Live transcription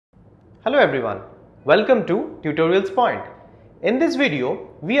Hello everyone, welcome to TutorialsPoint. In this video,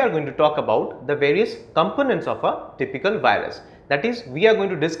 we are going to talk about the various components of a typical virus. That is, we are going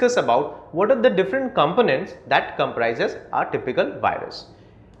to discuss about what are the different components that comprises a typical virus.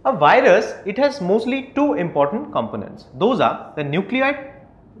 A virus, it has mostly two important components. Those are the nucleoid,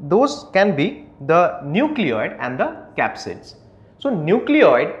 those can be the nucleoid and the capsids. So,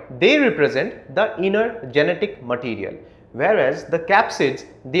 nucleoid, they represent the inner genetic material, whereas the capsids,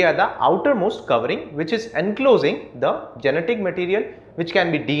 they are the outermost covering which is enclosing the genetic material, which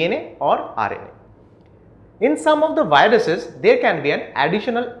can be DNA or RNA. In some of the viruses, there can be an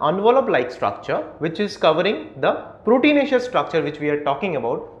additional envelope like structure which is covering the proteinaceous structure which we are talking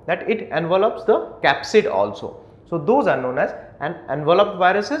about, that it envelopes the capsid also. So, those are known as an enveloped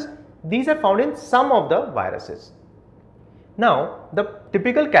viruses. These are found in some of the viruses. Now, the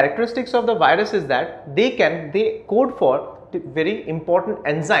typical characteristics of the virus is that they code for very important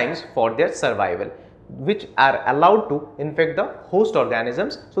enzymes for their survival, which are allowed to infect the host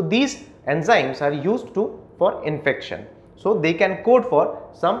organisms. So, these enzymes are used for infection. So, they can code for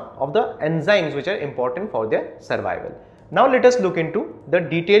some of the enzymes which are important for their survival. Now, let us look into the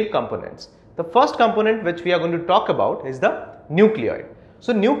detailed components. The first component which we are going to talk about is the nucleoid.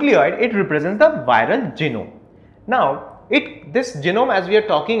 So, nucleoid, it represents the viral genome. Now, this genome as we are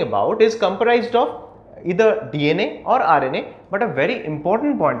talking about is comprised of either DNA or RNA, but a very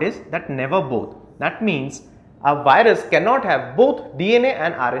important point is that never both. That means a virus cannot have both DNA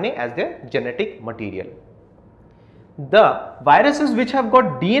and RNA as their genetic material. The viruses which have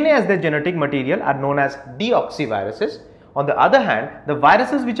got DNA as their genetic material are known as deoxyviruses. On the other hand, the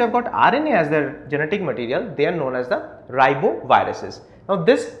viruses which have got RNA as their genetic material, they are known as the riboviruses. Now,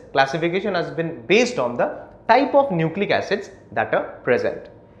 this classification has been based on the type of nucleic acids that are present.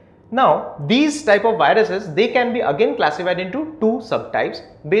 Now, these type of viruses, they can be again classified into two subtypes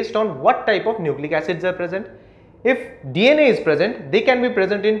based on what type of nucleic acids are present. If DNA is present, they can be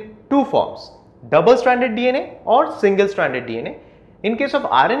present in two forms, double-stranded DNA or single-stranded DNA. In case of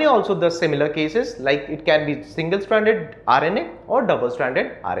RNA also the similar cases, like it can be single-stranded RNA or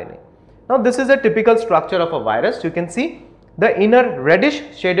double-stranded RNA. Now, this is a typical structure of a virus. You can see the inner reddish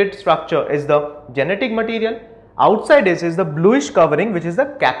shaded structure is the genetic material. Outside is the bluish covering which is the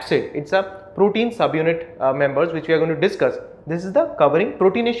capsid. It's a protein subunit members which we are going to discuss. This is the covering,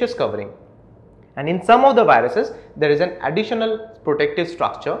 proteinaceous covering. And in some of the viruses, there is an additional protective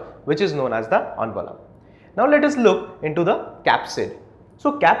structure which is known as the envelope. Now, let us look into the capsid.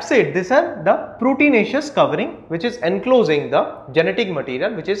 So, capsid, these are the proteinaceous covering which is enclosing the genetic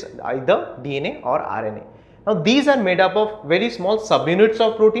material which is either DNA or RNA. Now, these are made up of very small subunits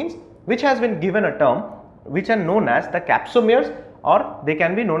of proteins which has been given a term which are known as the capsomeres, or they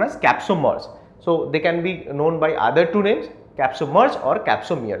can be known as capsomers. So, they can be known by other two names, capsomers or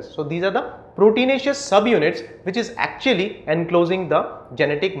capsomeres. So, these are the proteinaceous subunits which is actually enclosing the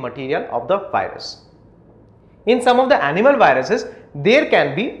genetic material of the virus. In some of the animal viruses, there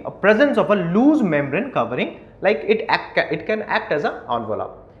can be a presence of a loose membrane covering, like it can act as an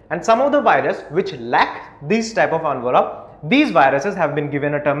envelope. And some of the virus which lack this type of envelope, these viruses have been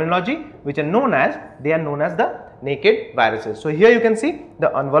given a terminology which are known as, the naked viruses. So, here you can see the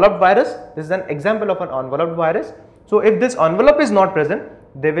enveloped virus. This is an example of an enveloped virus. So, if this envelope is not present,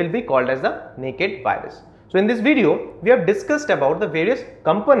 they will be called as the naked virus. So, in this video, we have discussed about the various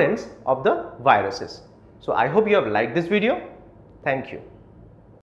components of the viruses. So, I hope you have liked this video. Thank you.